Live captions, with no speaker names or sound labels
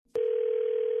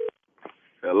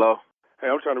Hello? Hey,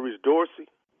 I'm trying to reach Dorsey.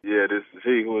 Yeah, this is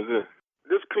he. Who is this?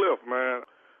 This Cliff, man.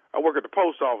 I work at the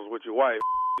post office with your wife.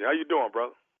 How you doing,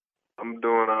 brother? I'm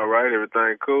doing all right.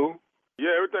 Everything cool?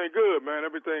 Yeah, everything good, man.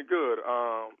 Everything good.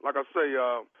 Like I say,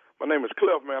 my name is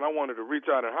Cliff, man. I wanted to reach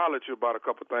out and holler at you about a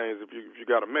couple things if you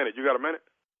got a minute. You got a minute?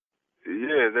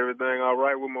 Yeah, is everything all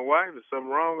right with my wife? Is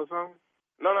something wrong or something?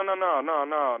 No.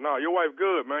 Your wife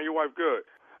good, man. Your wife good.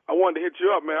 I wanted to hit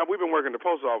you up, man. We've been working at the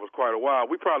post office quite a while.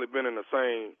 We probably been in the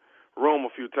same room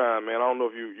a few times, man. I don't know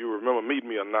if you remember meeting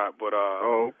me or not, but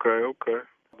Oh, okay.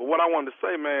 But what I wanted to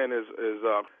say, man, is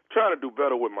trying to do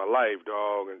better with my life,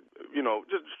 dog, and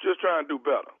just trying to do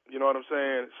better. You know what I'm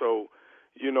saying? So,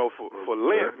 for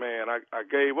Lent, man, I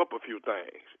gave up a few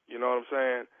things. You know what I'm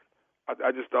saying?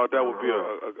 I just thought that would be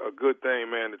a good thing,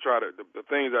 man, to try to the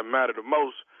things that matter the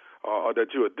most or that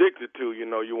you're addicted to. You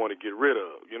want to get rid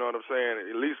of. You know what I'm saying?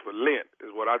 At least for Lent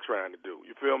is what I'm trying to do.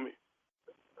 You feel me?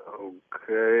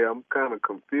 Okay, I'm kind of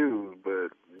confused,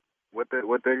 but what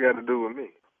they got to do with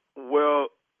me? Well,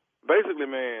 basically,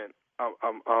 man,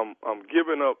 I'm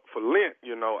giving up for Lent.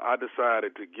 I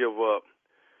decided to give up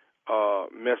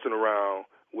messing around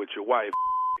with your wife.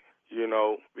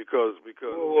 Because.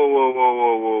 Whoa.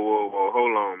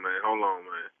 Hold on, man.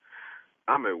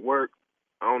 I'm at work.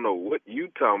 I don't know what you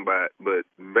talking about, but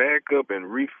back up and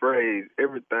rephrase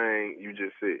everything you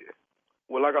just said.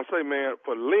 Well, like I say, man,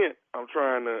 for Lent, I'm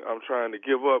trying to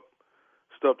give up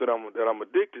stuff that I'm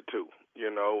addicted to.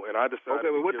 And I decided. Okay,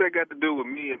 but what that got to do with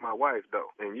me and my wife, though,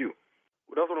 and you?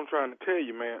 Well, that's what I'm trying to tell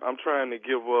you, man. I'm trying to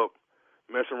give up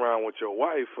messing around with your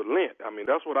wife for Lent. I mean,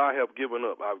 that's what I have given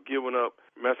up. I've given up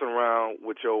messing around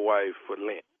with your wife for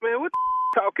Lent. Man, what the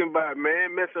talking about,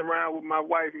 man? Messing around with my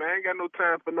wife, man. I ain't got no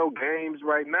time for no games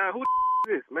right now. Who is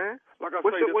this, man? Like I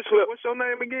what's say, what's your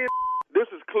name again? This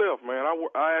is Cliff, man.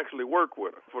 I actually work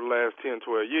with her for the last 10,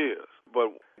 12 years.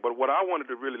 But what I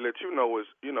wanted to really let you know is,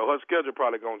 her schedule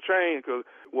probably going to change because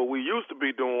what we used to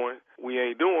be doing, we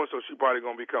ain't doing, so she probably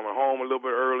going to be coming home a little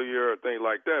bit earlier or things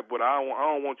like that. But I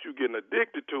don't want you getting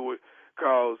addicted to it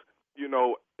because,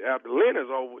 after Lent is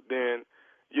over, then,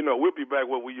 we'll be back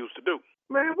what we used to do.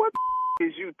 Man, what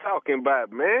is you talking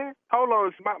about, man? Hold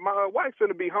on. My wife's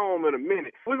going to be home in a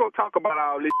minute. We're going to talk about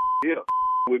all this here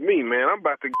with me, man. I'm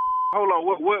about to... Hold on,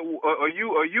 what are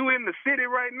you in the city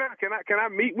right now? Can I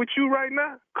meet with you right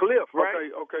now? Cliff,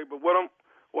 right? Okay, but what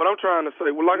I'm trying to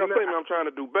say, well, like I say, man, I'm trying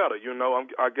to do better.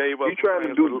 I gave up. You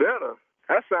trying to do better?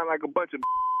 That sounds like a bunch of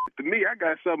to me. I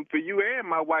got something for you and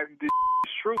my wife. This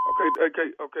is true.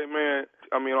 Okay, man.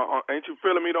 I mean, ain't you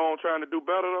feeling me though? I'm trying to do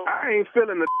better though. I ain't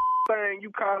feeling the thing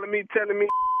you calling me, telling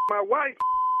me my wife.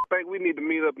 Think we need to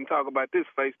meet up and talk about this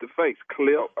face to face,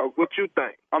 Cliff. What you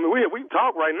think? I mean, we can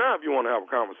talk right now if you want to have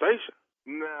a conversation.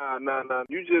 Nah.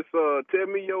 You just tell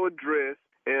me your address,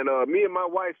 and me and my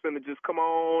wife finna just come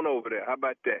on over there. How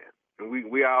about that? And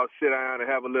we all sit down and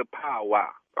have a little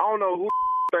powwow. I don't know who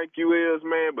think you is,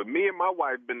 man, but me and my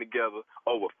wife been together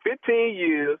over 15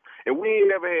 years, and we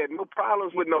ain't never had no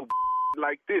problems with no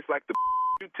like this. Like the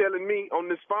you telling me on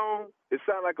this phone, it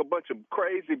sound like a bunch of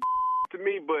crazy to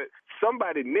me, but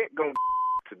somebody neck gonna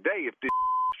today if this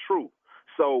is true.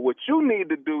 So what you need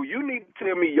to do, you need to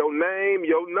tell me your name,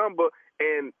 your number,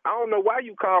 and I don't know why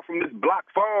you call from this block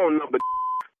phone number.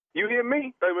 You hear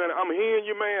me? Hey, man, I'm hearing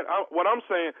you, man. What I'm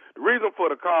saying, the reason for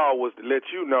the call was to let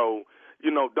you know,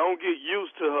 don't get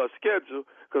used to her schedule,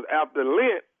 because after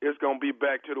Lent, it's going to be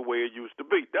back to the way it used to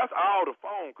be. That's all the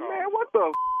phone call. Man, what the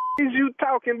is you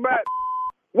talking about?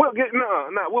 Well,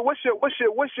 what's your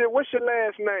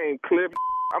last name, Cliff?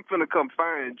 I'm finna come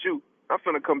find you. I'm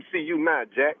finna come see you now,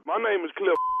 Jack. My name is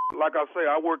Cliff. Like I say,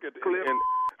 I work at the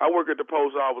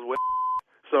post office with.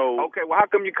 So okay, well,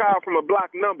 how come you call from a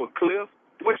block number, Cliff?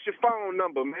 What's your phone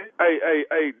number, man? Hey,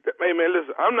 man,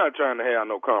 listen, I'm not trying to have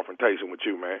no confrontation with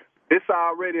you, man. It's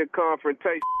already a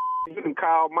confrontation. You can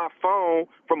call my phone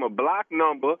from a block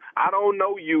number. I don't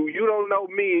know you. You don't know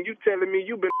me, and you telling me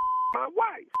you been my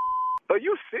wife. Are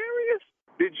you serious?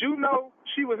 Did you know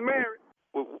she was married?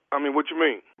 I mean, what you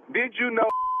mean? Did you know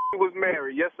she was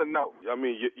married? Yes or no? I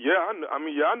mean,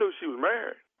 I knew she was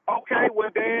married. Okay, well,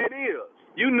 there it is.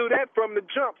 You knew that from the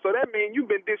jump, so that means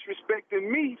you've been disrespecting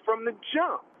me from the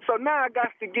jump. So now I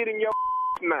got to get in your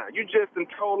now. You just done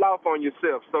told off on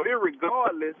yourself. So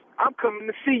irregardless, I'm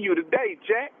coming to see you today,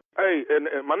 Jack. Hey, and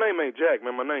my name ain't Jack,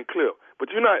 man. My name Cliff. But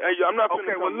I'm not.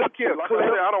 Okay, well look here, like Cliff.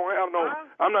 I said, I don't have no.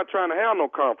 I'm not trying to have no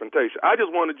confrontation. I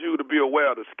just wanted you to be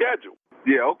aware of the schedule.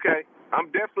 Yeah, okay. I'm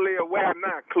definitely aware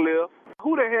now, Cliff.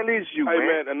 Who the hell is you, man? Hey,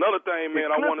 man, another thing, man.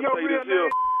 I want to say this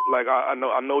here. Like I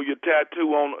know your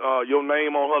tattoo on your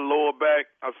name on her lower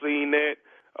back. I seen that.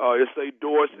 It say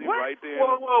Dorsey What? right there.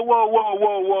 Whoa.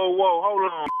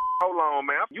 Hold on,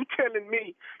 man. You telling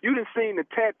me you done seen the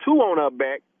tattoo on her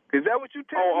back? Is that what you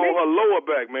telling me? On her lower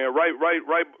back, man. Right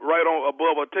on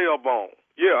above her tailbone.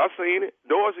 Yeah, I seen it.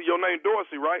 Dorsey, your name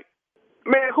Dorsey, right?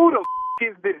 Man, who the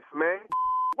is this, man?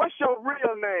 What's your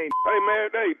real name? Hey, man,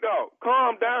 hey, dog,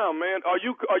 calm down, man. Are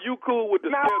you cool with the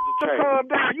schedule change? Calm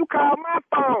down. You call my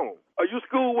phone. Are you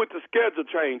cool with the schedule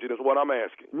changing is what I'm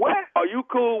asking. What? Are you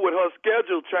cool with her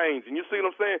schedule changing? You see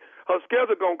what I'm saying? Her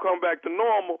schedule going to come back to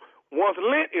normal once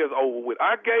Lent is over with.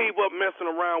 I gave up messing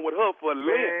around with her for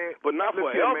Lent, but not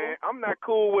forever. Here, man, I'm not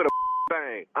cool with a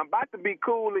thing. I'm about to be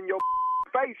cool in your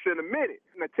face in a minute.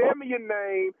 Now tell me your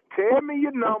name, tell me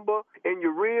your number, and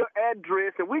your real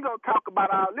address, and we're going to talk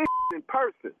about all this in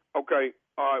person. Okay.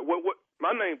 All right. What?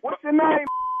 My name. What's your name?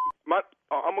 My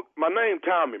name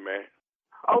Tommy, man.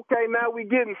 Okay, now we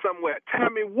getting somewhere.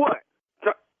 Tommy what?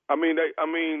 I mean,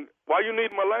 why you need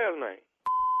my last name?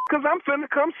 Because I'm finna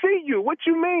come see you. What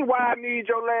you mean why I need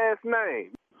your last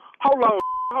name? Hold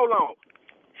on.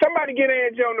 Somebody get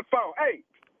Angie on the phone. Hey,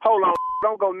 hold on.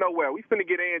 Don't go nowhere. We finna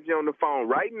get Angie on the phone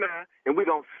right now, and we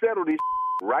gonna settle this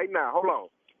right now. Hold on.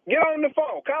 Get on the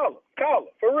phone. Call her.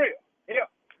 For real. Yeah.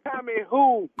 Tell me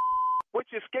who. What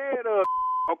you scared of?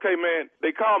 Okay, man.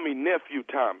 They call me Nephew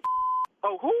Tommy.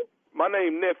 Oh, who? My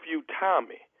name Nephew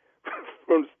Tommy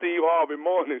from the Steve Harvey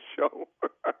Morning Show.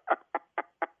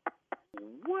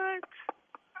 What?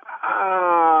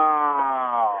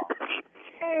 Oh,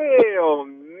 hell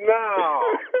no.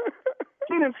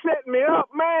 She done set me up,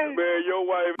 man. Man, your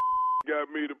wife got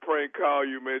me to prank call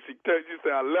you, man. She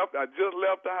said I just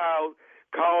left the house.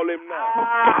 Call him now.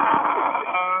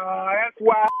 That's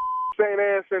why ain't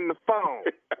answering the phone.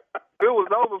 It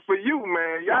was over for you,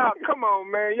 man. Y'all, come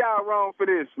on, man. Y'all wrong for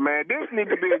this, man. This need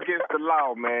to be against the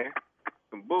law, man.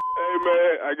 Hey,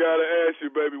 man, I gotta ask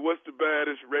you, baby, what's the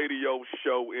baddest radio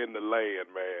show in the land,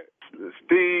 man? The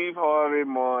Steve Harvey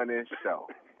Morning Show,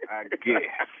 I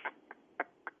guess.